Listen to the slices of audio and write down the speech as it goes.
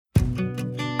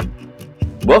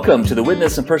Welcome to the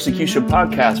Witness and Persecution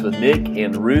podcast with Nick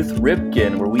and Ruth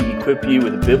Ripken, where we equip you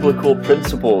with biblical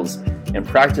principles and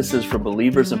practices for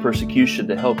believers in persecution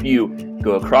to help you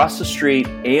go across the street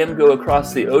and go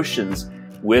across the oceans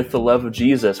with the love of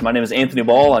Jesus. My name is Anthony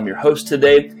Ball. I'm your host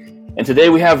today. And today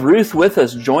we have Ruth with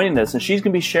us, joining us, and she's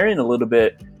going to be sharing a little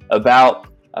bit about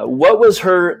what was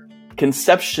her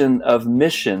conception of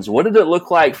missions. What did it look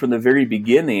like from the very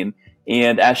beginning?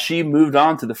 And as she moved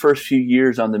on to the first few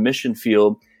years on the mission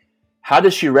field, how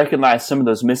does she recognize some of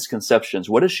those misconceptions?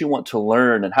 What does she want to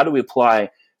learn? And how do we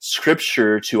apply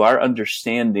Scripture to our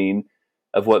understanding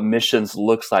of what missions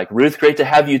looks like? Ruth, great to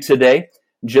have you today.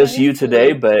 Just you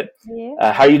today, but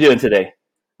how are you doing today?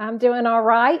 I'm doing all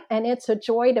right, and it's a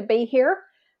joy to be here.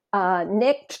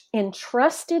 Nick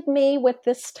entrusted me with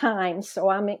this time, so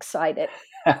I'm excited.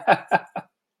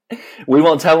 We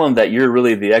won't tell him that you're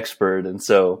really the expert, and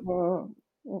so...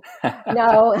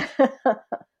 No.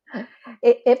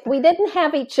 If we didn't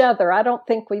have each other, I don't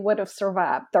think we would have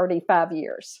survived 35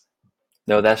 years.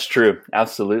 No, that's true.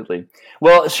 Absolutely.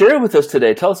 Well, share with us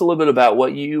today. Tell us a little bit about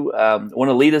what you want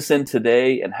to lead us in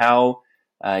today and how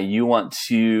you want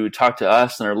to talk to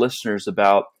us and our listeners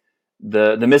about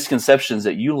the misconceptions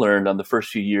that you learned on the first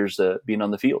few years being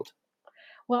on the field.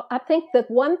 Well, I think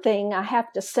that one thing I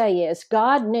have to say is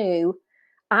God knew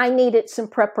I needed some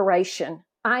preparation.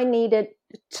 I needed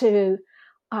to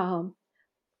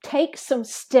take some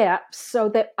steps so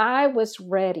that I was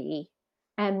ready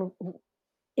and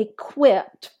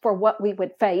equipped for what we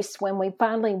would face when we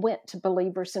finally went to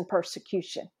believers in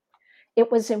persecution.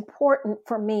 It was important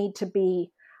for me to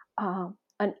be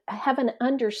have an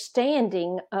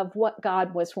understanding of what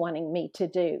God was wanting me to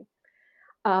do.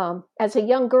 As a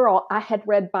young girl, I had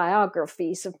read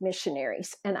biographies of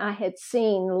missionaries, and I had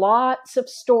seen lots of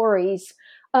stories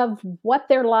of what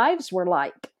their lives were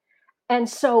like. And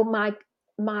so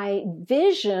my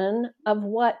vision of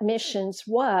what missions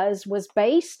was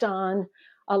based on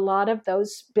a lot of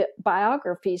those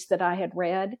biographies that I had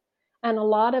read and a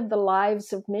lot of the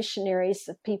lives of missionaries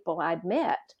of people I'd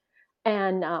met.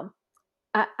 And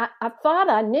I thought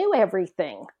I knew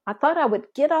everything. I thought I would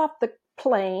get off the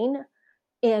plane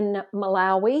in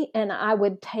Malawi and I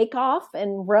would take off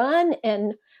and run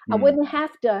and I wouldn't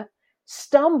have to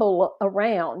stumble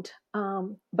around.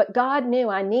 But God knew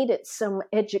I needed some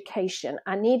education.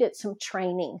 I needed some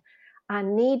training. I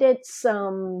needed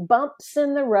some bumps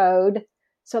in the road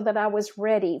so that I was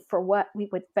ready for what we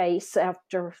would face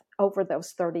over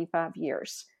those 35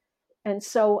 years. And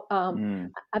so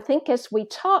I think as we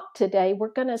talk today, we're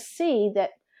going to see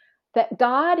that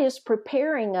God is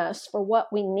preparing us for what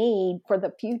we need for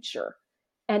the future.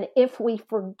 And if we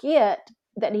forget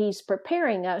that he's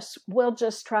preparing us, we'll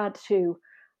just try to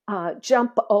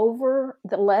jump over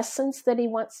the lessons that he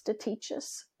wants to teach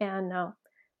us. And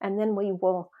then we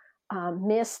will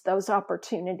miss those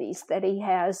opportunities that he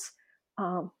has,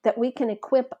 that we can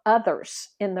equip others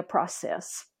in the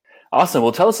process. Awesome.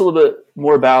 Well, tell us a little bit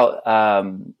more about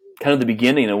kind of the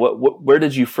beginning and where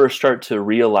did you first start to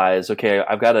realize, okay,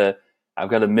 I've got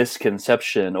a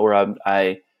misconception, or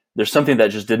there's something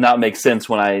that just did not make sense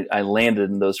when I landed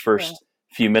in those first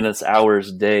few minutes,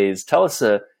 hours, days. Tell us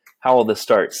how all this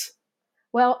starts.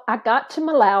 Well, I got to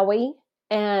Malawi,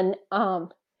 and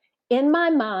in my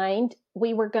mind,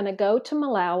 we were going to go to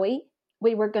Malawi.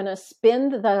 We were going to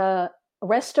spend the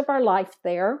rest of our life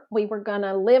there. We were going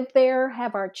to live there,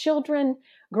 have our children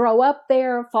grow up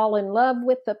there, fall in love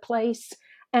with the place,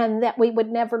 and that we would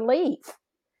never leave.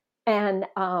 And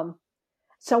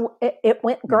so it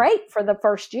went great for the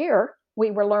first year. We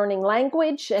were learning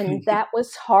language, and that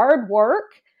was hard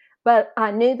work, but I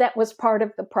knew that was part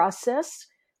of the process.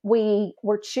 We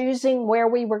were choosing where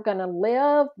we were going to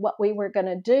live, what we were going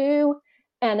to do.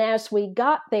 And as we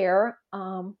got there,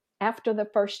 after the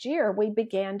first year, we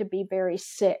began to be very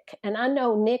sick. And I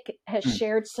know Nick has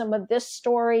shared some of this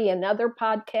story in other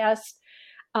podcasts.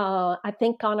 I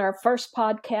think on our first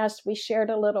podcast, we shared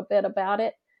a little bit about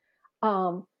it.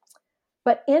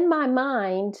 But in my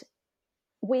mind,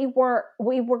 we were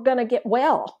going to get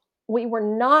well. We were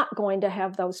not going to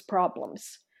have those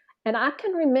problems. And I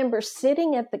can remember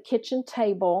sitting at the kitchen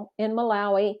table in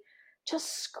Malawi,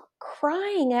 just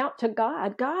crying out to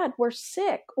God, God, we're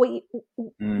sick.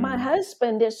 My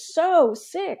husband is so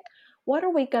sick. What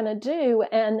are we going to do?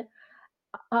 And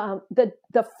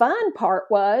the fun part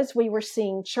was we were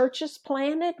seeing churches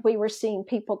planted. We were seeing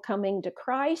people coming to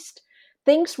Christ.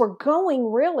 Things were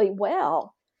going really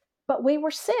well, but we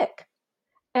were sick.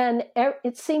 And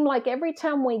it seemed like every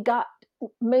time we got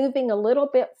moving a little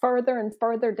bit further and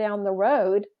further down the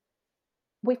road,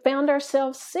 we found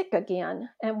ourselves sick again.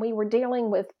 And we were dealing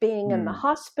with being in the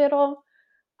hospital,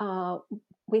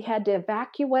 we had to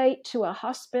evacuate to a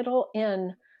hospital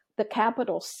in the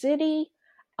capital city.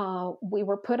 We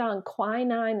were put on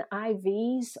quinine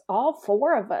IVs, all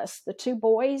four of us, the two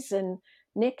boys and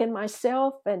Nick and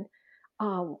myself. And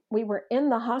we were in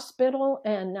the hospital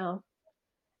and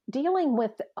dealing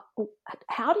with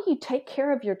how do you take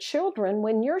care of your children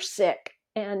when you're sick?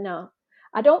 And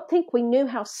I don't think we knew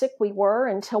how sick we were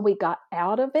until we got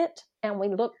out of it. And we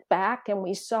looked back and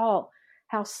we saw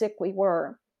how sick we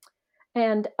were.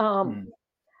 And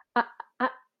I, I,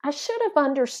 I should have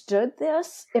understood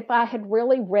this if I had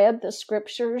really read the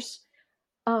scriptures.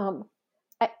 I,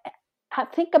 I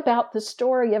think about the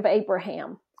story of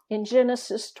Abraham in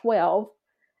Genesis 12,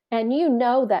 and you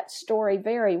know that story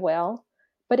very well,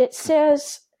 but it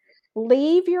says,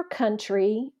 leave your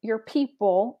country, your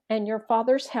people, and your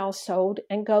father's household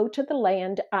and go to the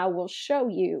land I will show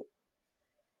you.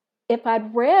 If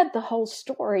I'd read the whole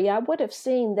story, I would have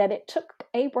seen that it took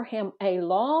Abraham a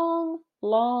long,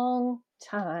 long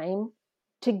time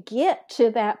to get to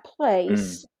that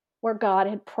place where God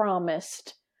had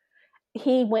promised.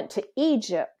 He went to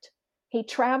Egypt. He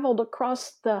traveled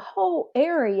across the whole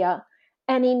area,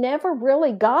 and he never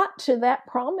really got to that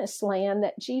promised land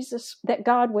that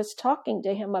God was talking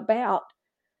to him about.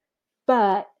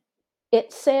 But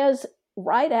it says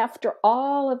right after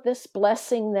all of this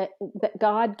blessing that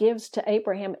God gives to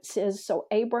Abraham, it says, so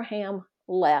Abraham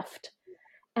left.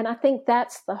 And I think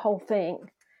that's the whole thing.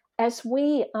 As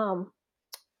we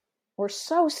were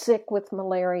so sick with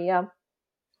malaria,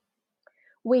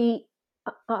 we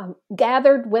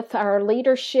gathered with our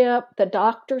leadership. The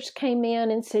doctors came in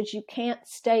and said, you can't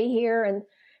stay here. And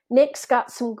Nick's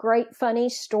got some great funny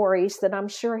stories that I'm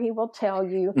sure he will tell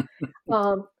you.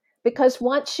 Because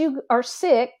once you are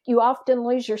sick, you often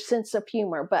lose your sense of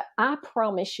humor. But I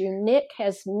promise you, Nick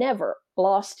has never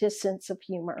lost his sense of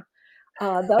humor.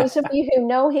 Those of you who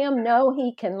know him know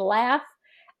he can laugh,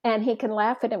 and he can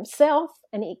laugh at himself,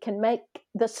 and he can make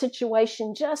the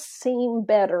situation just seem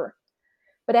better.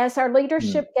 But as our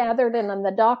leadership gathered and then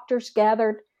the doctors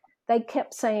gathered, they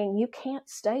kept saying, you can't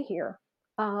stay here.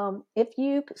 If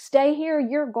you stay here,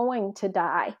 you're going to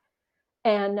die.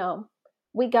 And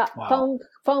we got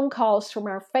phone calls from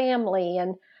our family,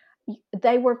 and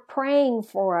they were praying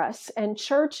for us, and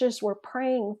churches were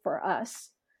praying for us.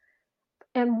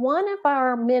 And one of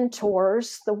our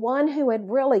mentors, the one who had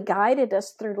really guided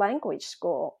us through language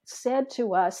school, said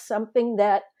to us something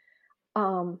that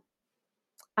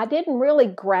I didn't really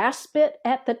grasp it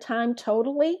at the time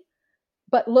totally,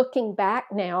 but looking back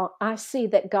now, I see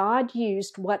that God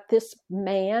used what this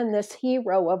man, this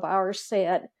hero of ours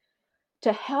said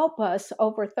to help us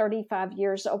over 35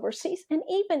 years overseas. And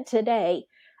even today,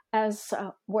 as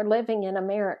we're living in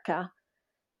America,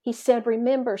 he said,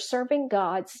 remember, serving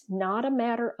God's not a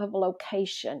matter of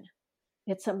location.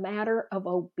 It's a matter of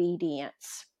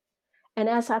obedience. And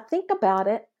as I think about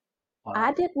it,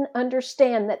 I didn't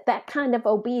understand that kind of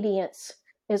obedience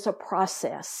is a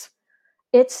process.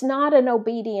 It's not an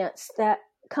obedience that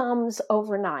comes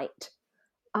overnight.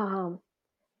 And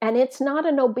it's not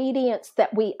an obedience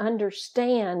that we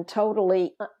understand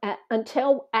totally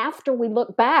until after we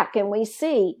look back and we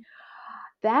see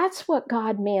that's what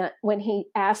God meant when he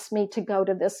asked me to go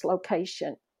to this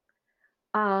location.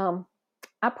 I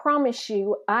promise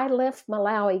you, I left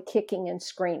Malawi kicking and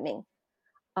screaming.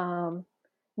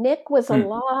 Nick was a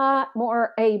lot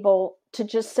more able to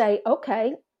just say,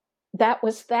 okay, that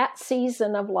was that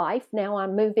season of life. Now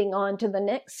I'm moving on to the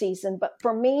next season. But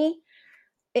for me,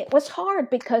 it was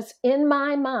hard because in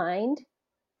my mind,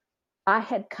 I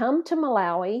had come to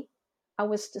Malawi. I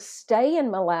was to stay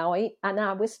in Malawi and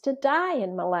I was to die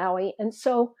in Malawi. And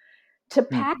so to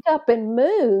pack up and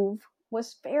move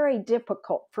was very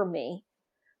difficult for me.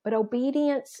 But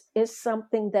obedience is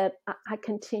something that I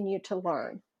continue to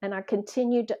learn, and I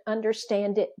continue to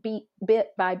understand it bit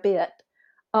by bit.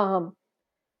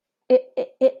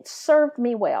 It served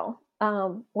me well.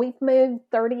 We've moved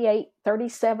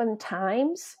 37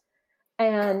 times.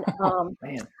 And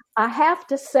I have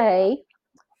to say,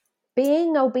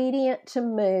 being obedient to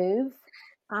move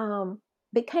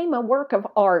became a work of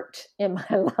art in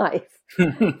my life.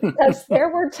 Because there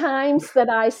were times that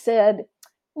I said,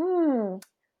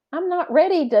 I'm not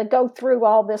ready to go through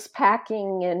all this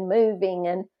packing and moving.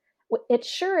 And it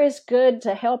sure is good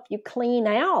to help you clean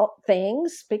out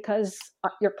things because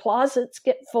your closets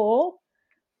get full.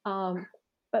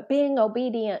 But being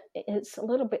obedient is a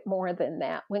little bit more than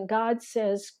that. When God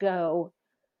says go,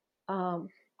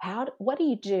 what do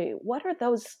you do? What are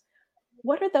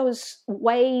those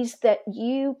ways that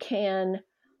you can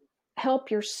help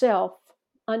yourself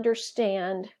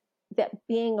understand that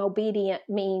being obedient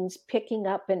means picking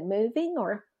up and moving?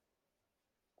 Or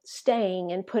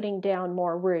staying and putting down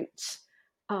more roots.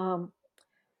 Um,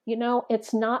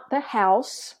 it's not the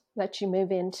house that you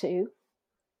move into.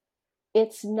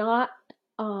 It's not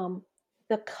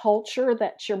the culture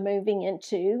that you're moving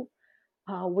into.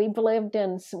 We've lived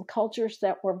in some cultures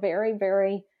that were very,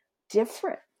 very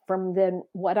different from than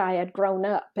what I had grown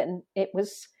up, and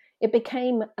it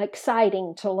became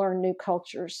exciting to learn new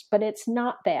cultures. But it's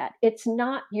not that. It's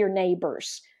not your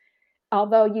neighbors.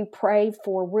 Although you pray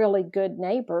for really good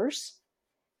neighbors,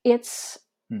 it's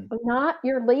not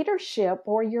your leadership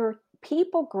or your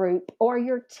people group or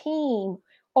your team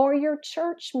or your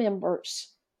church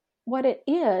members. What it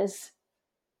is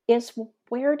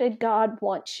where did God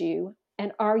want you?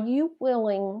 And are you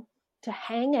willing to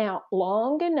hang out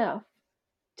long enough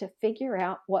to figure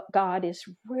out what God is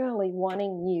really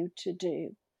wanting you to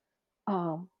do?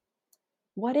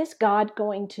 What is God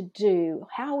going to do?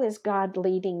 How is God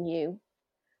leading you?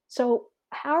 So,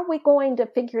 how are we going to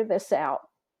figure this out?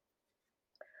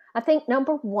 I think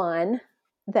number one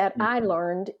that I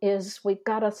learned is we've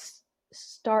got to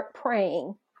start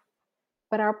praying,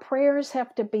 but our prayers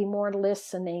have to be more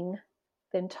listening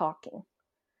than talking.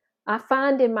 I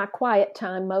find in my quiet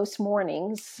time most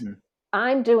mornings,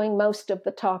 I'm doing most of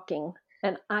the talking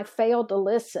and I fail to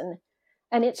listen.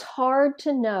 And it's hard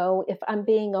to know if I'm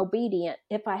being obedient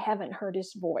if I haven't heard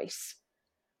his voice.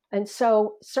 And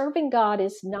so serving God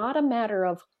is not a matter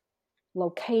of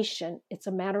location, it's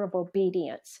a matter of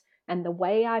obedience. And the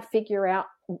way I figure out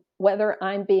whether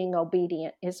I'm being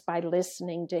obedient is by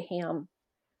listening to him.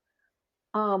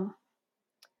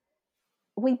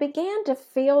 We began to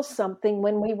feel something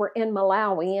when we were in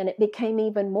Malawi, and it became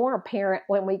even more apparent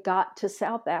when we got to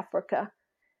South Africa,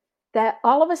 that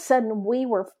all of a sudden we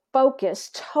were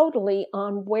focused totally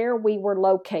on where we were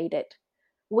located.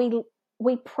 We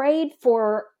prayed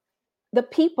for the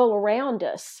people around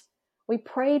us. We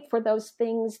prayed for those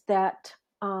things that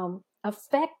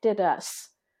affected us.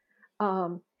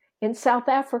 In South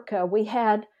Africa, we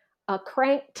had a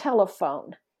crank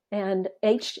telephone, and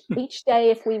each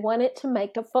day, if we wanted to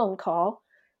make a phone call,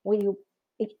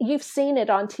 you've seen it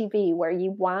on TV where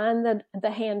you wind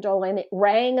the handle and it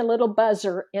rang a little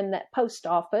buzzer in that post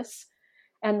office,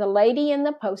 and the lady in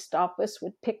the post office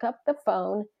would pick up the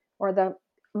phone or the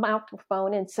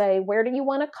microphone and say, "Where do you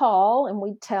want to call?" And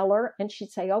we'd tell her, and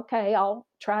she'd say, "Okay, I'll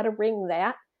try to ring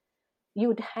that."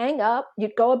 You'd hang up,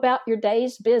 you'd go about your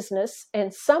day's business,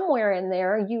 and somewhere in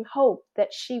there, you hope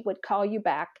that she would call you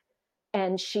back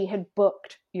and she had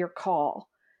booked your call.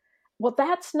 Well,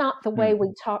 that's not the way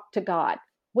we talk to God.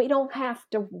 We don't have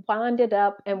to wind it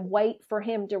up and wait for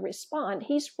him to respond.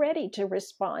 He's ready to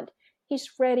respond.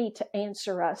 He's ready to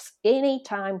answer us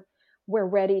anytime we're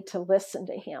ready to listen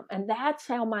to him. And that's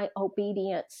how my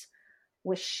obedience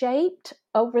was shaped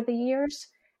over the years.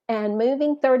 And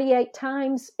moving 38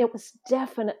 times, it was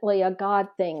definitely a God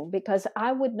thing because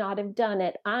I would not have done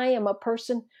it. I am a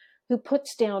person who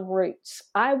puts down roots.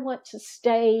 I want to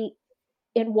stay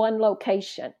in one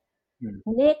location.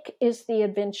 Nick is the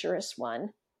adventurous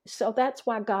one. So that's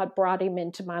why God brought him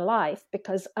into my life,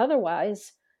 because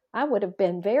otherwise I would have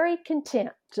been very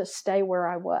content to stay where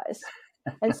I was.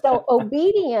 And so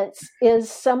obedience is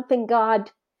something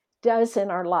God does in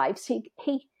our lives.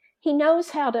 He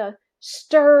knows how to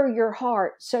stir your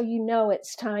heart so you know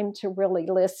it's time to really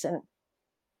listen.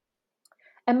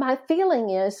 And my feeling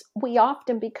is we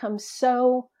often become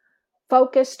so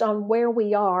focused on where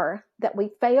we are that we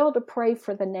fail to pray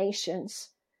for the nations.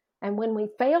 And when we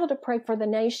fail to pray for the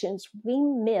nations, we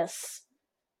miss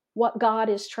what God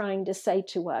is trying to say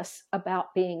to us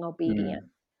about being obedient.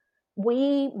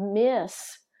 We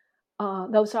miss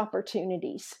those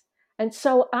opportunities. And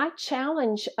so I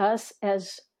challenge us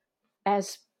as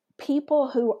people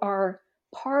who are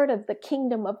part of the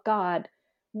kingdom of God,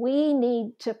 we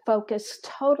need to focus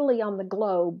totally on the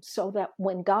globe so that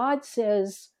when God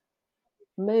says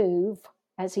move,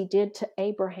 as he did to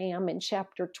Abraham in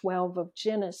chapter 12 of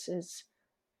Genesis,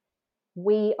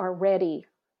 we are ready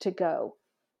to go.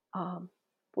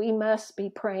 We must be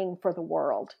praying for the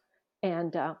world.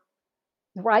 And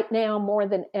right now, more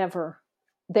than ever,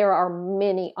 there are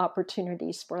many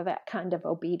opportunities for that kind of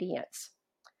obedience.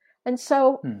 And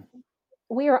so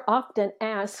we are often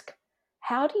asked,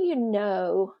 how do you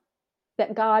know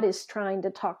that God is trying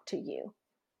to talk to you?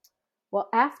 Well,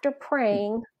 after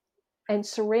praying and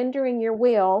surrendering your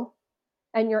will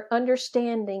and your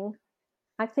understanding,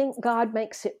 I think God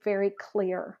makes it very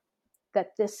clear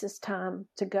that this is time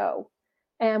to go.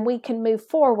 And we can move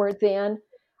forward then.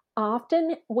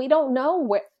 Often we don't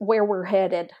know where we're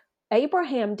headed.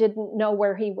 Abraham didn't know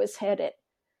where he was headed.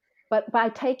 But by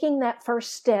taking that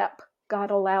first step,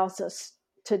 God allows us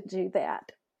to do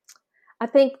that. I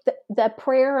think that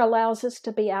prayer allows us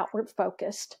to be outward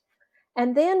focused.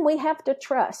 And then we have to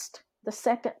trust. The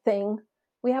second thing,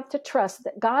 we have to trust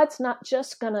that God's not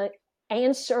just going to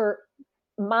answer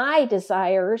my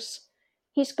desires.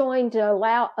 He's going to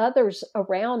allow others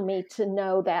around me to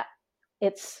know that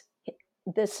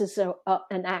this is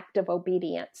an act of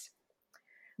obedience.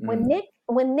 When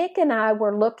Nick and I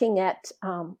were looking at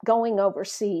going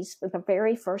overseas for the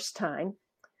very first time,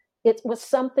 it was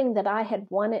something that I had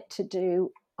wanted to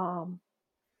do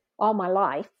all my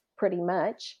life, pretty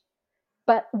much.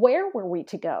 But where were we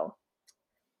to go?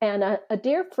 And a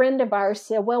dear friend of ours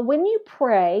said, well, when you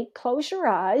pray, close your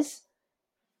eyes.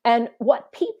 And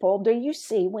what people do you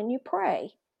see when you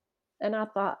pray? And I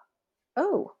thought,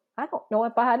 oh, I don't know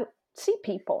if I see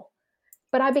people.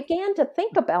 But I began to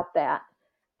think about that.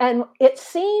 And it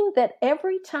seemed that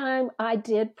every time I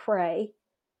did pray,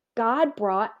 God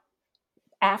brought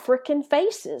African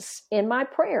faces in my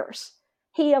prayers.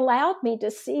 He allowed me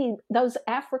to see those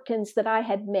Africans that I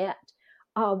had met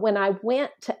when I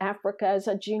went to Africa as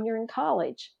a junior in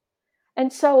college.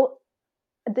 And so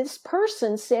this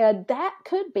person said that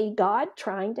could be God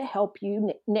trying to help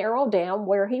you narrow down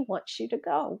where he wants you to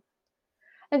go.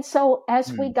 And so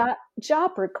as we got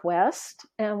job requests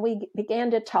and we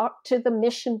began to talk to the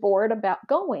mission board about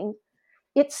going,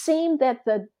 it seemed that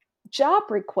the job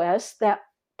requests that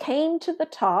came to the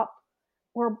top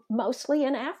were mostly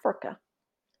in Africa.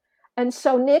 And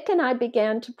so Nick and I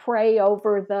began to pray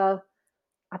over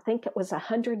I think it was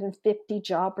 150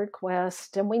 job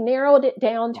requests, and we narrowed it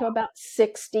down to about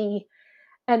 60.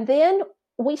 And then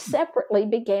we separately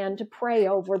began to pray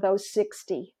over those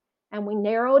 60, and we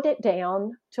narrowed it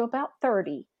down to about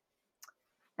 30.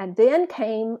 And then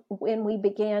came when we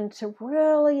began to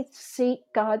really seek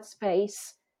God's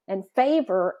face and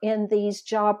favor in these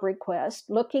job requests,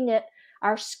 looking at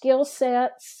our skill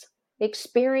sets,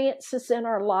 experiences in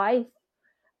our life,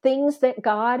 things that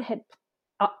God had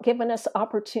given us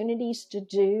opportunities to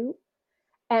do.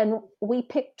 And we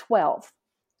picked 12.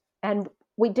 And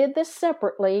we did this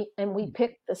separately, and we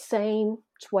picked the same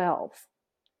 12.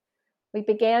 We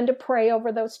began to pray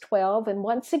over those 12, and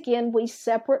once again, we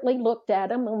separately looked at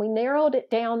them, and we narrowed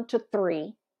it down to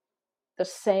 3, the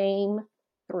same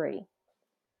 3.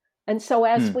 And so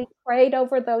as we prayed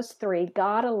over those 3,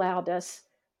 God allowed us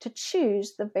to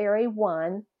choose the very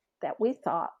one that we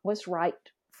thought was right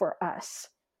for us.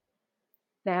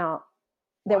 Now,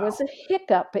 there was a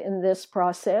hiccup in this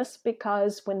process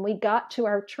because when we got to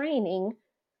our training,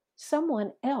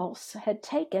 someone else had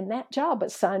taken that job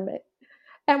assignment.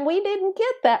 And we didn't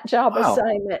get that job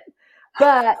assignment.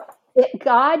 But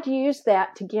God used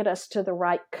that to get us to the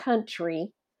right country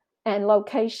and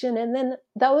location. And then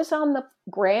those on the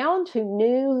ground who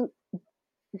knew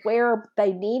where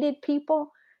they needed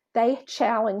people, they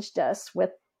challenged us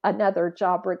with another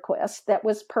job request that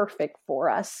was perfect for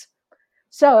us.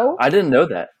 So I didn't know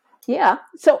that. Yeah.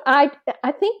 So I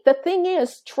think the thing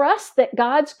is, trust that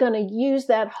God's going to use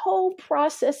that whole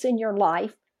process in your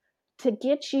life to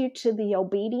get you to the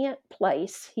obedient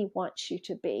place he wants you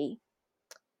to be.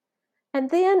 And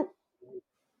then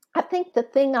I think the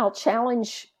thing I'll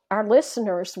challenge our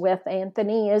listeners with,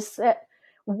 Anthony, is that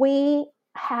we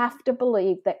have to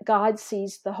believe that God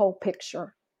sees the whole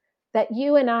picture, that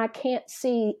you and I can't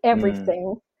see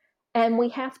everything, and we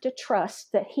have to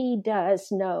trust that he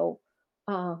does know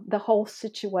the whole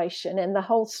situation and the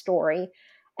whole story,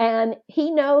 and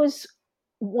he knows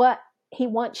what he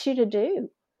wants you to do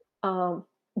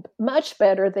much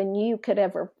better than you could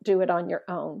ever do it on your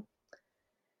own.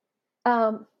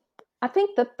 I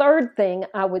think the third thing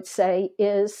I would say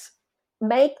is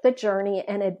make the journey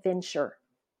an adventure.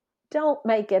 Don't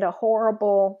make it a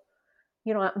horrible,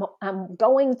 I'm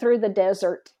going through the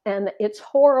desert and it's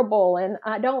horrible and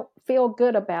I don't feel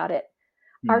good about it.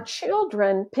 Our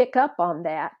children pick up on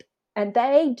that, and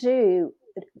they do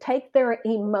take their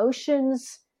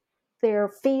emotions, their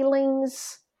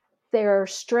feelings, their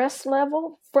stress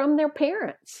level from their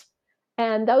parents.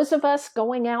 And those of us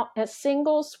going out as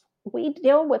singles, we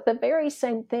deal with the very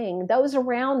same thing. Those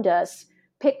around us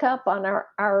pick up on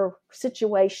our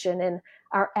situation and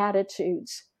our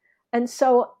attitudes. And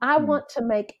so I want to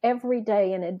make every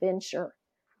day an adventure.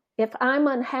 If I'm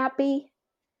unhappy,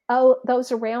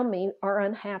 those around me are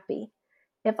unhappy.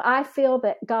 If I feel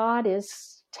that God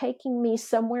is taking me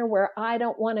somewhere where I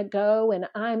don't want to go and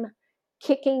I'm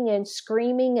kicking and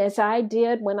screaming as I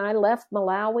did when I left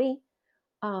Malawi,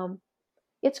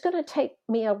 it's going to take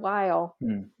me a while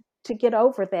to get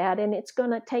over that. And it's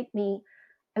going to take me,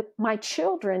 my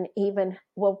children even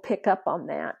will pick up on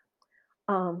that.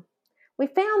 We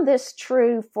found this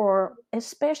true for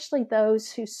especially those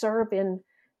who serve in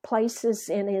places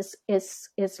in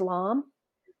Islam.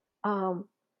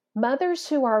 Mothers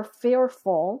who are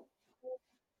fearful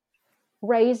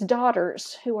raise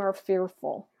daughters who are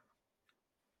fearful.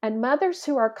 And mothers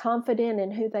who are confident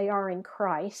in who they are in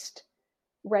Christ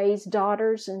raise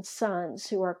daughters and sons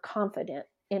who are confident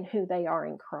in who they are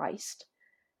in Christ.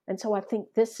 And so I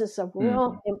think this is a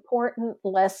real important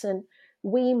lesson.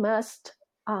 We must,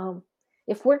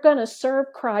 if we're going to serve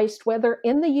Christ, whether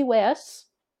in the U.S.,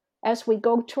 as we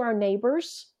go to our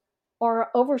neighbors, or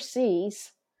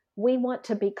overseas, we want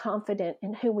to be confident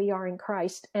in who we are in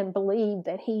Christ and believe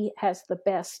that He has the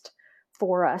best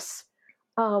for us.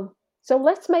 So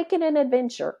let's make it an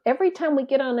adventure. Every time we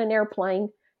get on an airplane,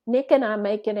 Nick and I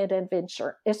make it an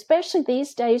adventure, especially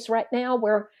these days right now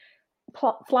where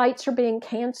flights are being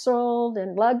canceled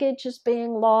and luggage is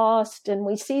being lost. And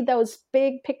we see those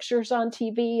big pictures on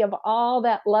TV of all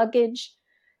that luggage.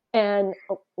 And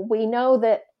we know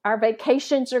that our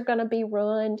vacations are going to be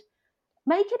ruined.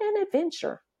 Make it an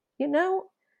adventure,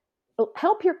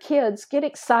 help your kids get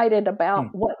excited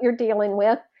about what you're dealing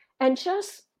with and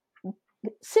just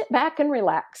sit back and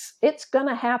relax. It's going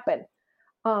to happen.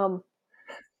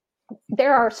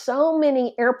 There are so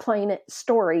many airplane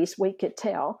stories we could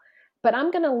tell, but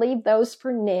I'm going to leave those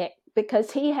for Nick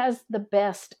because he has the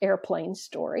best airplane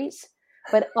stories.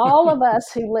 But all of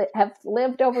us who have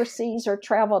lived overseas or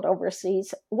traveled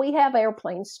overseas, we have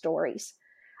airplane stories.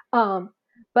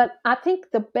 But I think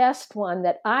the best one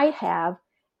that I have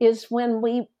is when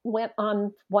we went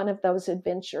on one of those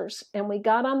adventures and we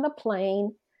got on the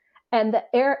plane and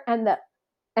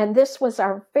and this was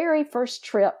our very first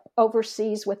trip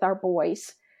overseas with our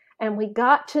boys. And we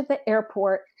got to the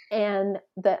airport and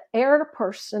the air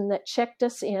person that checked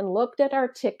us in looked at our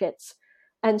tickets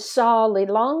and saw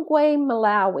Lilongwe,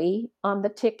 Malawi on the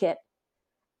ticket.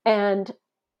 And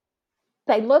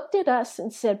they looked at us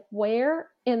and said, "Where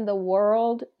in the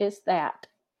world is that?"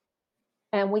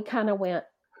 And we kind of went,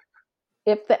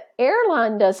 if the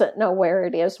airline doesn't know where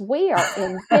it is, we are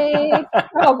in big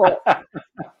trouble.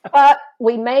 But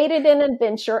we made it an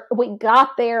adventure. We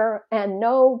got there and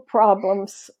no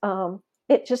problems.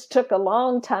 It just took a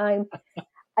long time.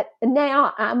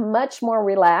 Now I'm much more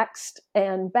relaxed.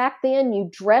 And back then you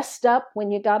dressed up when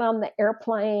you got on the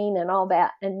airplane and all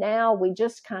that. And now we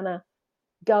just kind of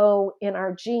go in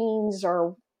our jeans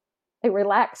or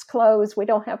relaxed clothes. We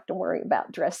don't have to worry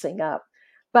about dressing up.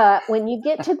 But when you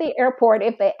get to the airport,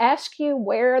 if they ask you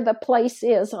where the place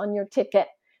is on your ticket,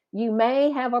 you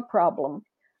may have a problem.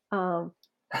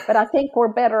 But I think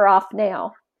we're better off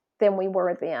now than we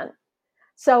were then.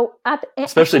 So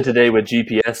especially today with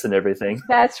GPS and everything.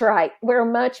 That's right. We're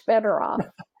much better off.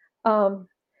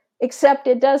 Except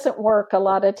it doesn't work a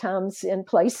lot of times in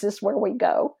places where we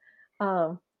go.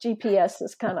 GPS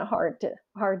is kind of hard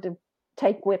to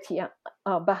take with you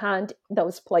behind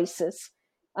those places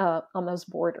on those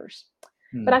borders.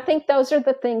 But I think those are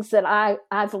the things that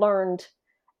I've learned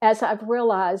as I've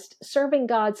realized serving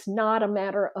God's not a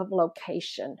matter of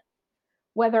location.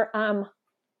 Whether I'm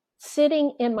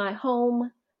sitting in my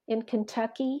home in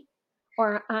Kentucky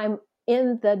or I'm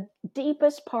in the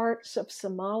deepest parts of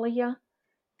Somalia,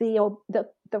 the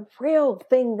real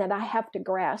thing that I have to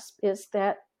grasp is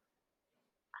that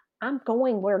I'm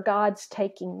going where God's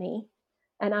taking me,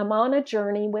 and I'm on a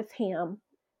journey with Him.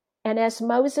 And as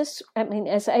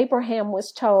Abraham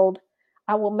was told,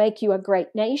 I will make you a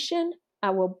great nation. I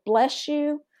will bless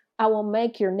you. I will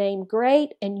make your name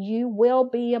great, and you will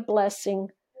be a blessing.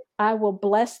 I will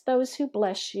bless those who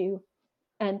bless you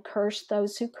and curse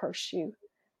those who curse you.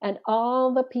 And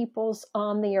all the peoples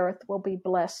on the earth will be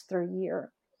blessed through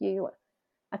you.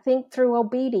 I think through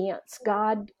obedience,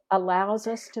 God allows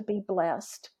us to be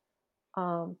blessed.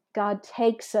 God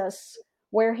takes us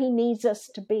where He needs us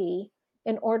to be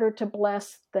in order to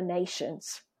bless the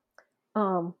nations.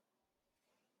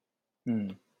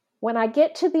 When I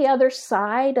get to the other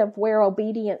side of where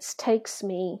obedience takes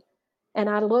me and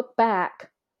I look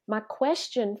back, my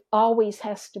question always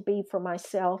has to be for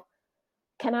myself,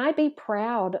 can I be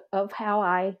proud of how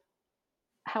I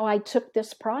took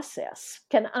this process?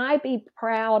 Can I be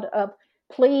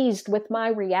pleased with my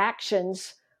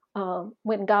reactions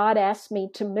when God asked me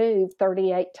to move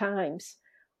 38 times?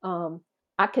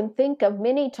 I can think of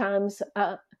many times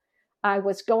I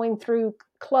was going through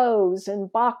clothes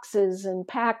and boxes and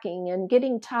packing and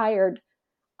getting tired.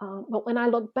 But when I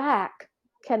look back,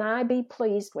 can I be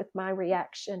pleased with my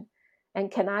reaction? And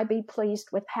can I be pleased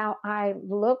with how I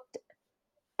looked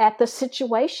at the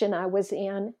situation I was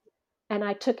in and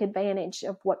I took advantage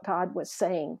of what God was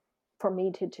saying for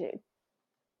me to do?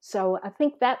 So I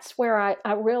think that's where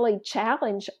I really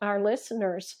challenge our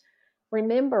listeners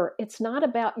remember, it's not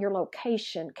about your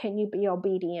location. Can you be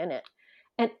obedient?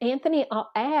 And Anthony,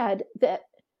 I'll add that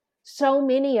so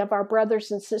many of our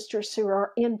brothers and sisters who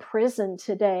are in prison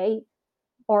today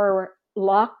or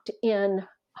locked in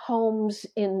homes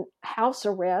in house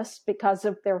arrest because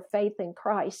of their faith in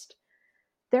Christ,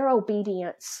 their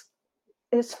obedience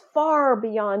is far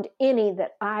beyond any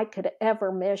that I could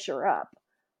ever measure up,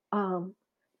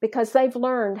 because they've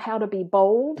learned how to be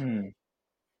bold,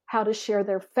 how to share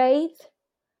their faith,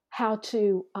 how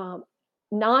to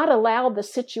not allow the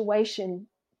situation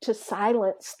to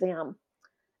silence them.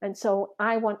 And so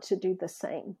I want to do the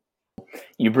same.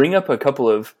 You bring up a couple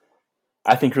of,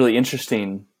 I think, really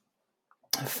interesting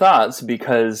thoughts,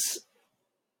 because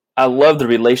I love the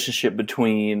relationship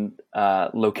between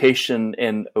location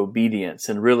and obedience.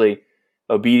 And really,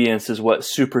 obedience is what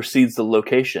supersedes the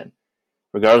location,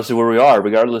 regardless of where we are,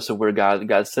 regardless of where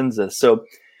God sends us. So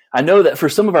I know that for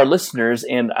some of our listeners,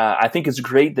 and I think it's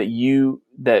great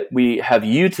that we have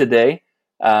you today,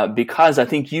 because I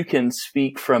think you can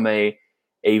speak from a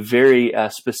very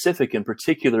specific and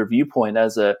particular viewpoint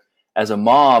as a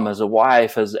mom, as a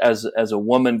wife, as a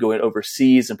woman going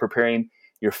overseas and preparing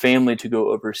your family to go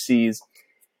overseas.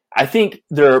 I think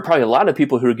there are probably a lot of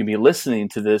people who are going to be listening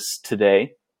to this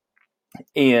today,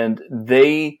 and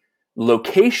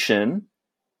location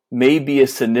may be a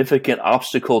significant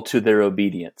obstacle to their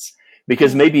obedience,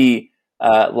 because maybe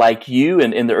like you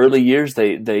in the early years,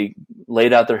 they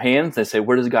laid out their hands. They say,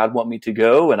 where does God want me to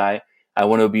go? And I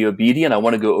want to be obedient. I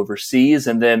want to go overseas.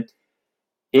 And then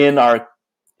in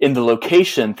the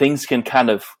location, things can kind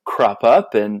of crop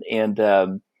up and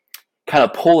kind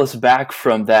of pull us back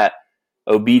from that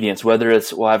obedience, whether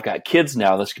it's, well, I've got kids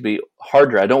now, this could be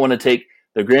harder. I don't want to take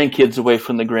the grandkids away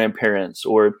from the grandparents,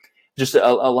 or just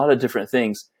a lot of different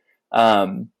things.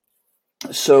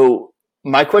 So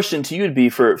my question to you would be,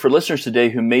 for listeners today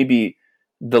who may be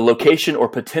the location or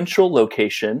potential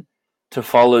location to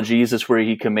follow Jesus where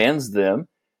he commands them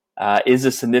is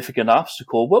a significant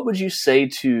obstacle, what would you say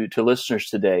to listeners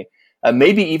today?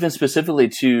 Maybe even specifically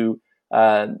to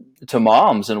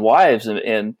moms and wives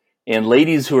and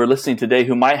ladies who are listening today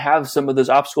who might have some of those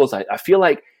obstacles. I feel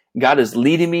like God is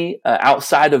leading me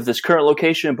outside of this current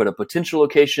location, but a potential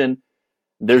location.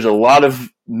 There's a lot of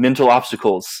mental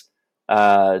obstacles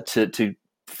to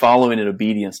following in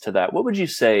obedience to that. What would you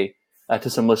say to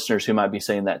some listeners who might be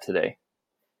saying that today?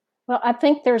 Well, I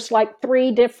think there's like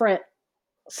 3 different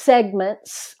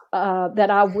segments that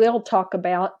I will talk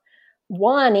about.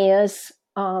 One is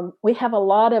we have a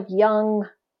lot of young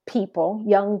people,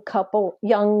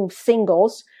 young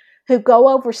singles who go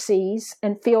overseas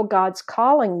and feel God's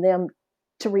calling them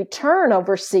to return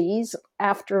overseas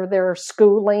after their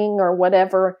schooling or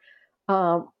whatever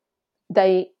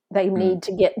they need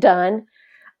to get done.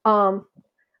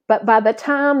 But by the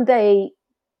time they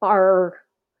are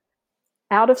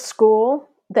out of school,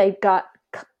 they've got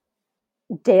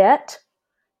debt,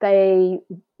 they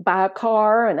buy a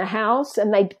car and a house,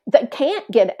 and they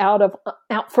can't get out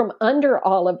from under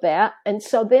all of that. And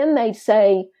so then they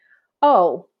say,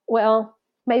 oh, well,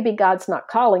 maybe God's not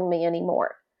calling me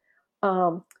anymore.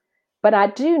 But I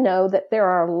do know that there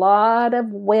are a lot of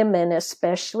women,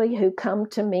 especially, who come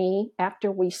to me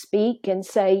after we speak and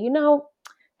say,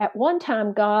 at one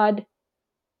time God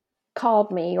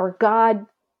called me, or God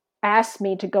asked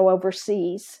me to go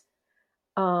overseas.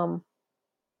 But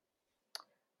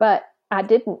I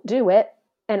didn't do it,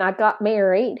 and I got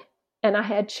married, and I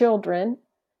had children,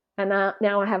 and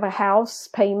now I have a house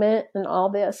payment and all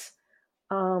this.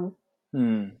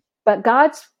 But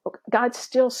God's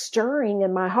still stirring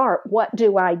in my heart. What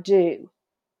do I do?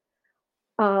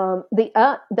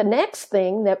 The next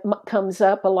thing that comes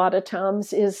up a lot of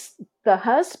times is the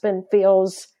husband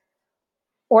feels,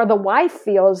 or the wife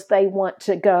feels, they want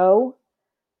to go,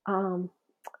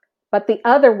 but the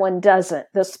other one doesn't.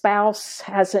 The spouse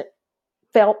hasn't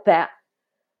felt that,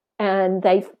 and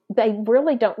they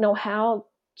really don't know how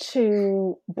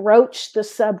to broach the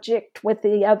subject with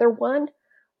the other one,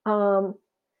 and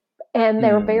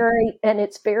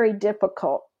it's very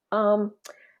difficult. And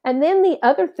then the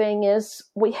other thing is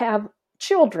we have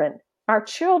children. Our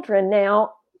children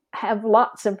now have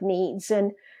lots of needs,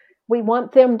 and we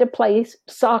want them to play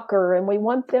soccer, and we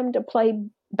want them to play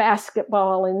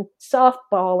basketball and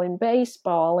softball and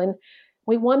baseball, and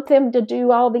we want them to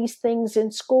do all these things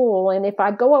in school. And if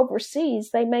I go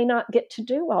overseas, they may not get to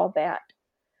do all that.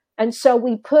 And so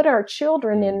we put our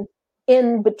children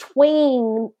in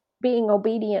between being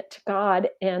obedient to God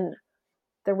and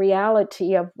the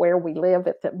reality of where we live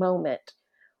at the moment.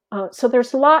 So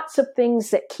there's lots of things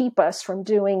that keep us from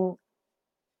doing,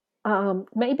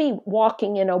 maybe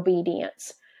walking in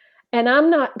obedience. And I'm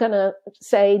not going to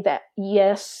say that,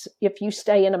 yes, if you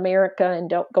stay in America and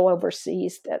don't go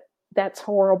overseas, that's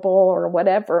horrible or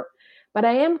whatever. But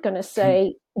I am going to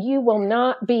say you will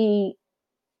not be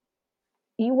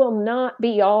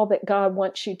all that God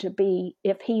wants you to be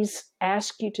if he's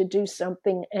asked you to do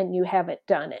something and you haven't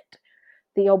done it.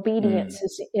 The obedience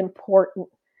is important.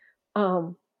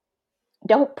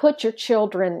 Don't put your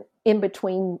children in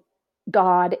between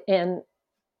God and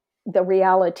the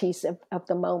realities of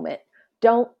the moment.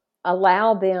 Don't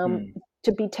allow them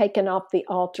to be taken off the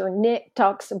altar. Nick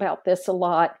talks about this a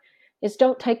lot, is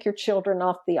don't take your children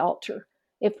off the altar.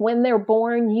 If when they're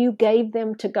born, you gave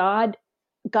them to God,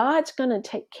 God's going to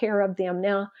take care of them.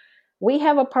 Now, we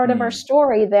have a part of our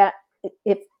story that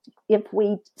if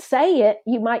we say it,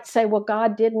 you might say, well,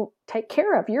 God didn't take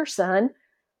care of your son.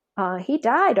 He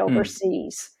died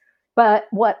overseas. But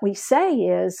what we say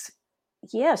is,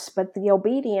 yes, but the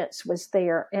obedience was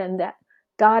there, and that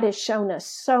God has shown us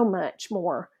so much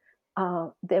more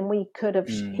than we could have.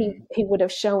 He would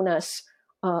have shown us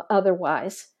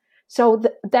otherwise. So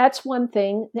that's one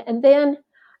thing. And then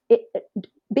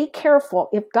be careful.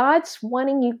 If God's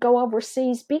wanting you to go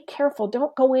overseas, be careful.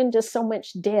 Don't go into so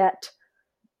much debt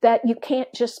that you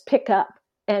can't just pick up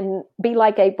and be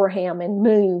like Abraham and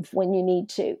move when you need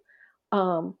to.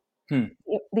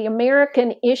 The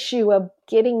American issue of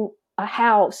getting a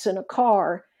house and a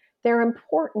car, they're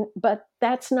important, but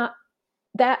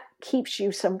that keeps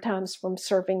you sometimes from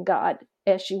serving God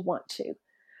as you want to.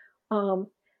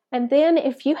 And then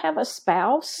if you have a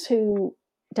spouse who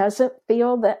doesn't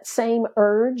feel that same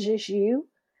urge as you,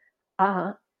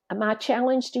 my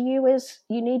challenge to you is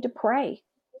you need to pray.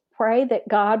 Pray that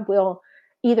God will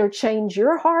either change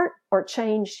your heart or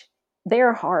change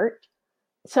their heart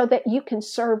so that you can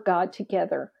serve God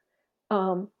together.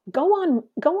 Go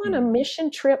on a mission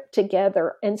trip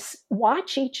together and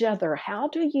watch each other. How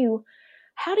do you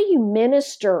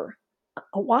minister?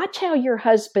 Watch how your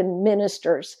husband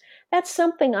ministers. That's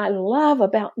something I love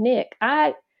about Nick.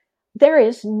 There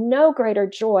is no greater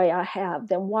joy I have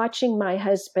than watching my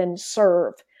husband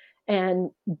serve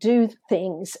and do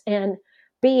things and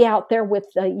be out there with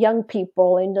the young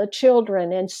people and the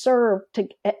children and serve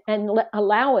and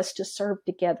allow us to serve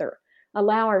together,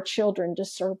 allow our children to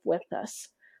serve with us.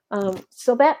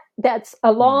 So that's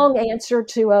a long answer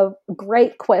to a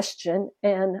great question,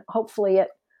 and hopefully it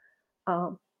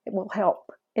will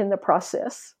help in the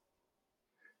process.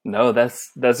 No,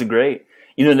 that's great.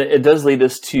 It does lead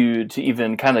us to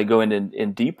even kind of go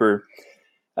in deeper.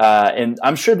 And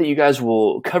I'm sure that you guys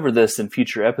will cover this in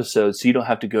future episodes, so you don't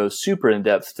have to go super in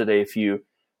depth today if you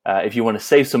want to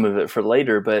save some of it for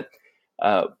later. But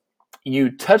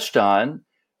you touched on,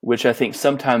 which I think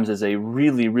sometimes is a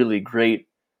really, really great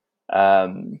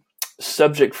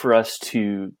subject for us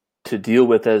to deal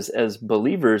with as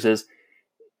believers, is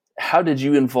how did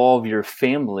you involve your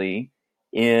family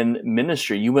in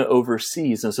ministry? You went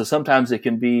overseas, and so sometimes it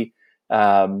can be,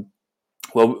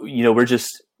 we're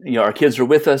just, our kids are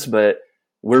with us, but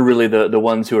we're really the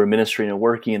ones who are ministering and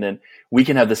working, and we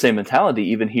can have the same mentality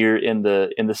even here in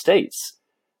the States,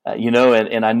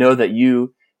 and I know that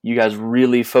you guys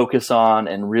really focus on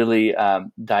and really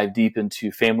dive deep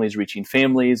into families reaching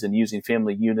families and using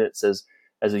family units as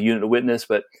a unit of witness.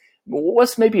 But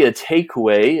what's maybe a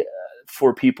takeaway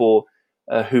for people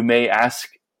who may ask,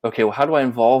 okay, well, how do I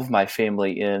involve my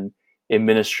family in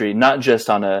ministry, not just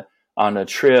on a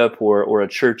trip or a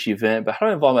church event, but how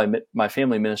do I involve my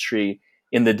family ministry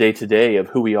in the day-to-day of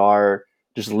who we are,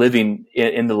 just living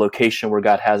in the location where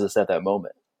God has us at that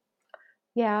moment?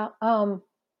 Yeah,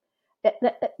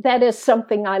 that is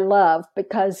something I love,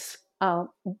 because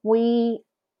we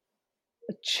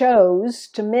chose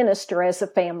to minister as a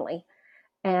family.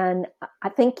 And I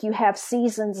think you have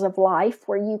seasons of life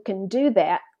where you can do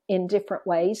that in different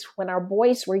ways. When our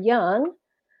boys were young,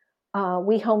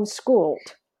 we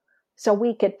homeschooled. So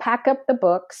we could pack up the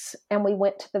books and we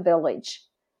went to the village.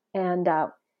 And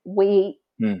we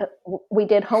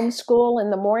did homeschool in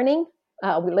the morning.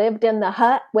 We lived in the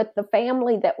hut with the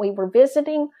family that we were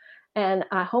visiting. And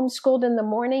I homeschooled in the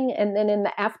morning. And then in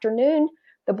the afternoon,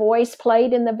 the boys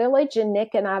played in the village, and Nick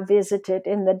and I visited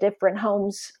in the different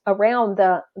homes around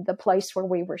the place where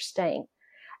we were staying.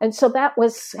 And so that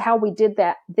was how we did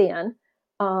that then.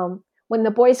 When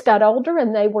the boys got older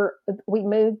and we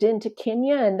moved into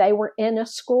Kenya and they were in a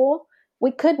school,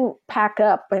 we couldn't pack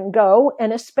up and go.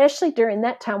 And especially during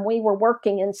that time, we were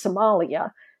working in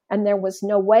Somalia, and there was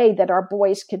no way that our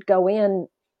boys could go in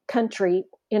country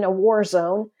in a war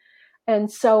zone.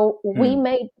 And so we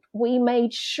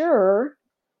made sure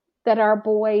that our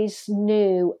boys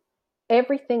knew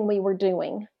everything we were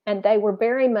doing, and they were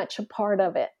very much a part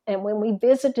of it. And when we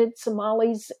visited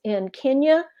Somalis in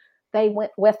Kenya, they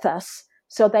went with us.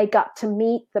 So they got to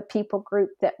meet the people group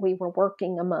that we were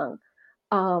working among.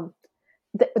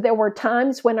 There were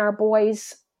times when our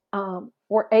boys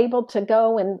were able to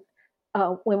go, and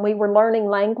when we were learning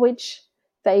language,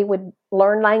 they would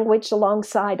learn language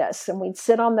alongside us, and we'd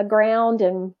sit on the ground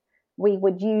and we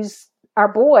would use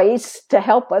our boys to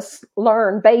help us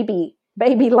learn baby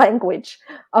language,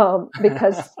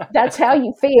 because that's how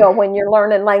you feel when you're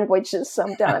learning languages.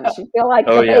 Sometimes you feel like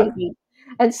Oh the yeah. baby.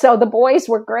 And so the boys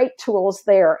were great tools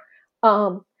there.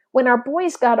 When our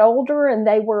boys got older and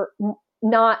they were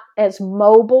not as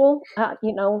mobile,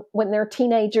 when they're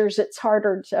teenagers, it's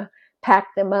harder to pack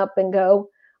them up and go.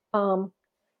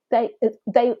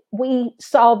 We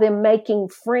saw them making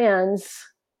friends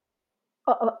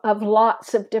of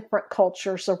lots of different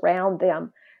cultures around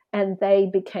them, and they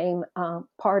became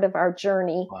part of our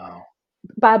journey. Wow.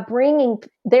 By bringing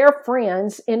their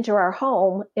friends into our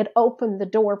home, it opened the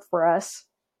door for us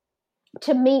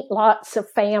to meet lots of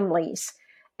families.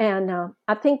 And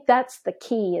I think that's the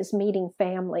key, is meeting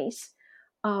families.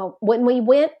 When we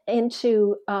went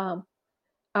into a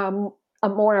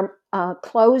more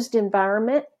closed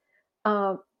environment,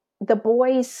 the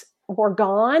boys were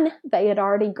gone. They had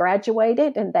already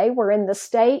graduated and they were in the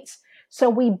States. So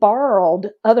we borrowed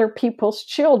other people's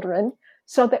children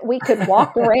so that we could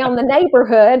walk around the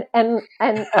neighborhood, and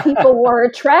people were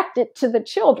attracted to the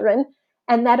children.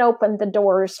 And that opened the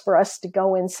doors for us to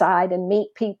go inside and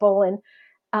meet people. And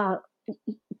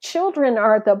children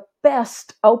are the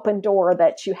best open door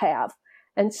that you have.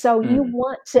 And so you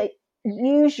want to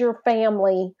use your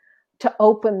family to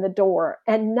open the door,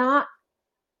 and not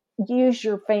use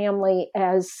your family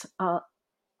as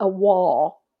a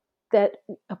wall that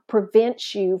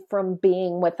prevents you from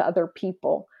being with other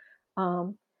people.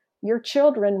 Your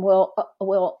children will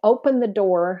open the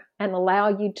door and allow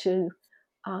you to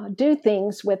do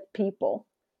things with people,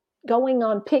 going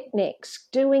on picnics,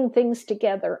 doing things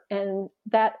together, and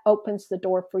that opens the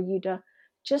door for you to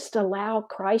just allow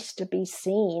Christ to be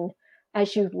seen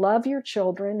as you love your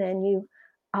children, and you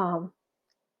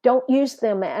don't use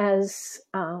them as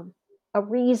a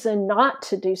reason not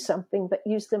to do something, but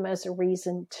use them as a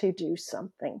reason to do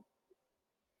something.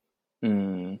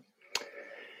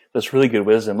 That's really good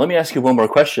wisdom. Let me ask you one more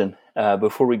question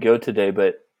before we go today.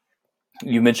 But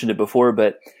you mentioned it before,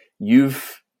 but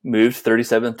you've moved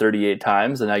 37, 38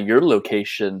 times, and now your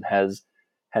location has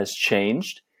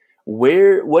changed.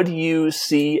 What do you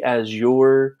see as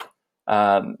your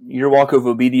walk of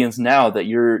obedience now that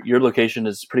your location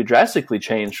has pretty drastically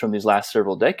changed from these last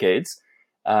several decades?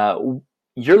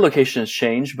 Your location has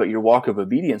changed, but your walk of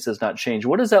obedience has not changed.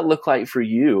 What does that look like for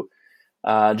you,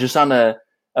 just on a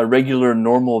regular,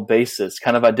 normal basis,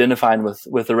 kind of identifying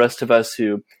with the rest of us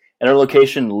who, in our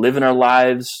location, living our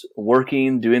lives,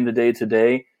 working, doing the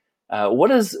day-to-day?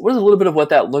 What is a little bit of what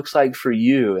that looks like for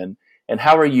you, and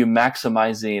how are you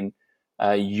maximizing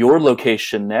your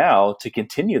location now to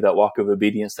continue that walk of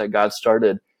obedience that God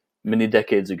started many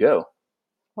decades ago?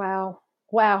 Wow.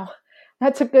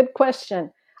 That's a good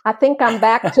question. I think I'm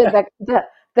back to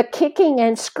the kicking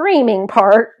and screaming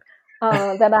part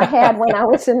that I had when I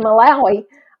was in Malawi.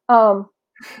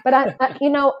 But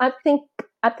I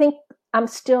think I'm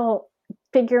still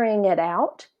figuring it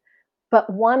out. But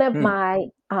one of my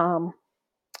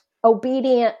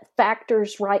obedient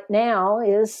factors right now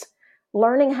is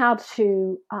learning how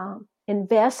to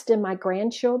invest in my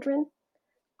grandchildren.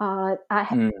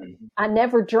 I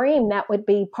never dreamed that would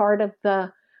be part of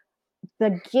the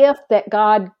gift that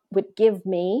God would give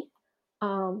me.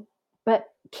 But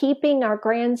keeping our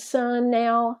grandson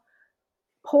now,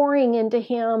 pouring into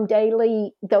him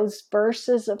daily those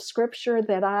verses of scripture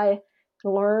that I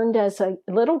learned as a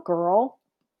little girl,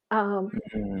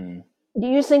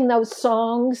 using those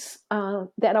songs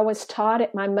that I was taught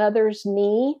at my mother's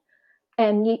knee,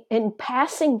 and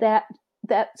passing that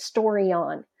story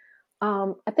on.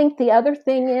 I think the other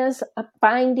thing is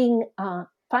finding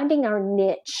our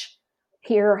niche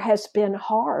here has been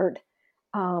hard.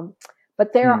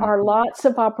 But there are lots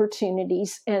of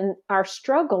opportunities, and our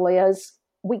struggle is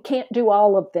we can't do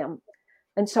all of them.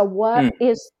 And so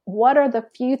what are the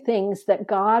few things that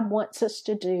God wants us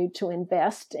to do to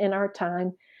invest in our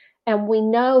time? And we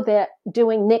know that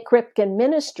doing Nick Ripken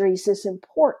Ministries is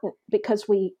important because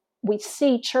we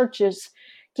see churches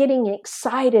getting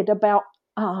excited about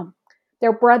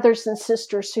their brothers and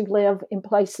sisters who live in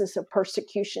places of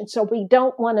persecution. So we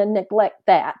don't want to neglect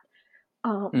that.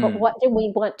 But what do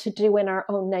we want to do in our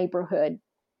own neighborhood?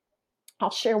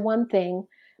 I'll share one thing.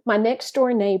 My next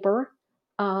door neighbor,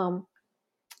 on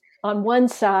one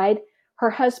side, Her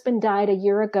husband died a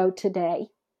year ago today.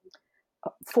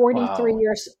 43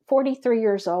 Wow. 43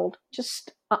 years old.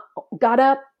 Just got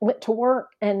up, went to work,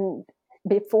 and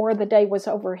before the day was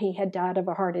over, he had died of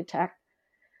a heart attack.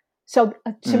 So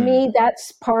to Mm. me,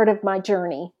 that's part of my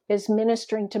journey, is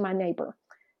ministering to my neighbor.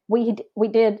 We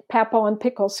did Papa and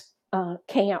Pickles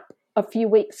camp a few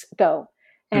weeks ago,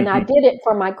 and I did it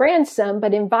for my grandson,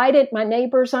 but invited my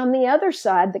neighbors on the other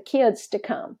side, the kids, to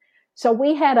come. So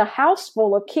we had a house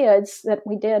full of kids that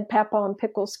we did Papa and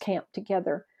Pickles camp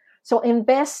together. So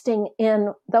investing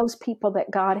in those people that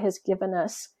God has given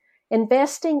us,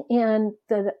 investing in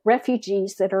the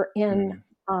refugees that are in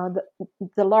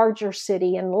the larger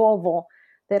city in Louisville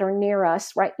that are near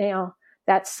us right now,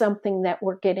 that's something that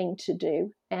we're getting to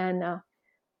do. And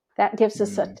that gives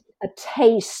us a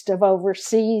taste of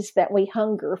overseas that we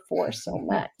hunger for so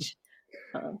much.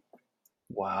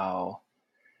 Wow.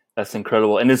 That's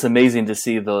incredible. And it's amazing to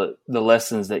see the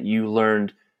lessons that you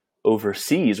learned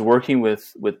overseas, working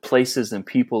with places and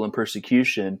people in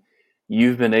persecution.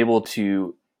 You've been able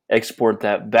to export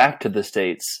that back to the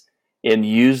States and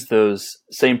use those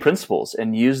same principles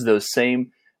and use those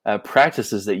same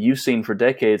practices that you've seen for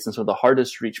decades. And so the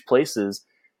hardest to reach places,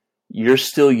 you're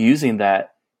still using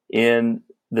that in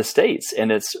the States,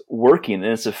 and it's working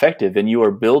and it's effective, and you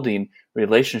are building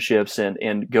relationships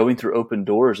and going through open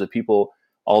doors of people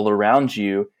all around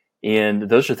you. And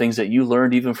those are things that you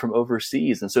learned even from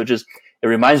overseas. And so it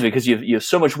reminds me, because you have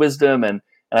so much wisdom, and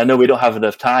I know we don't have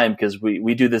enough time because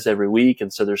we do this every week.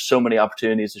 And so there's so many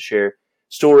opportunities to share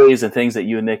stories and things that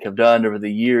you and Nick have done over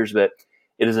the years. But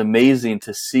it is amazing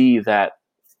to see that.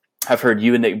 I've heard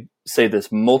you and Nick say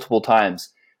this multiple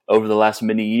times over the last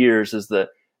many years, is the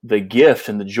gift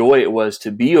and the joy it was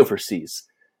to be overseas.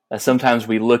 Sometimes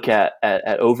we look at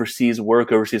overseas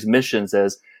work, overseas missions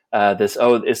as it's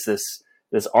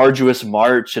this arduous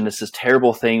march, and it's this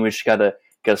terrible thing. We just gotta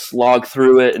slog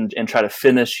through it and try to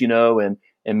finish, and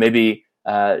maybe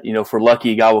if we're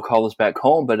lucky, God will call us back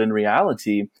home. But in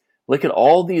reality, look at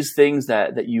all these things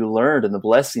that you learned and the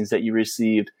blessings that you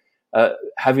received,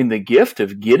 having the gift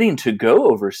of getting to go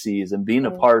overseas and being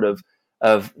a part of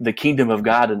the kingdom of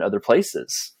God in other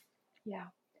places. Yeah.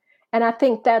 And I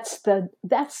think that's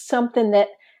something that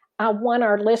I want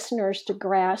our listeners to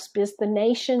grasp, is the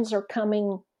nations are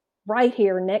coming right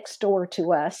here next door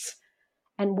to us,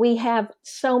 and we have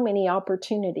so many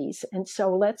opportunities. And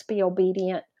so let's be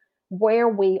obedient where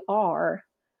we are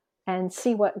and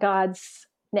see what God's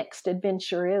next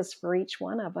adventure is for each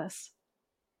one of us.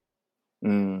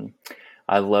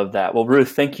 I love that. Well,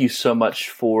 Ruth, thank you so much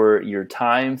for your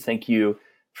time. Thank you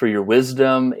for your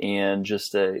wisdom and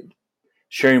just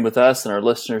sharing with us and our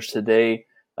listeners today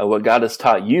what God has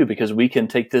taught you, because we can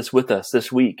take this with us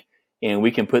this week and we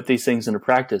can put these things into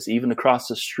practice, even across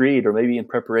the street or maybe in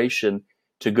preparation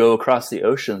to go across the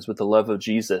oceans with the love of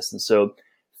Jesus. And so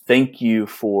thank you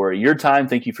for your time.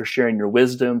 Thank you for sharing your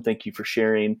wisdom. Thank you for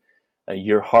sharing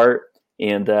your heart.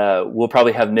 And we'll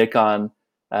probably have Nick on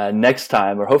next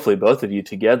time, or hopefully both of you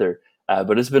together.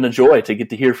 But it's been a joy to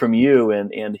get to hear from you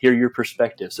and hear your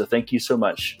perspective. So thank you so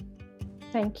much.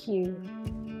 Thank you.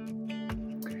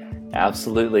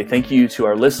 Absolutely. Thank you to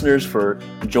our listeners for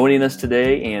joining us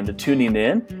today and tuning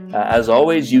in. As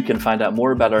always, you can find out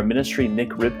more about our ministry,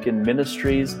 Nick Ripken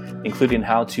Ministries, including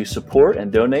how to support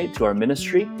and donate to our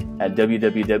ministry at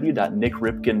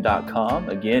www.nickripken.com.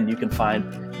 Again, you can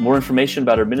find more information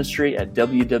about our ministry at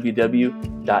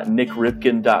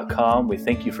www.nickripken.com. We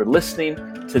thank you for listening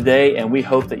today, and we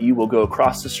hope that you will go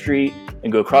across the street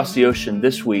and go across the ocean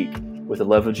this week with the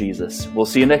love of Jesus. We'll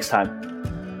see you next time.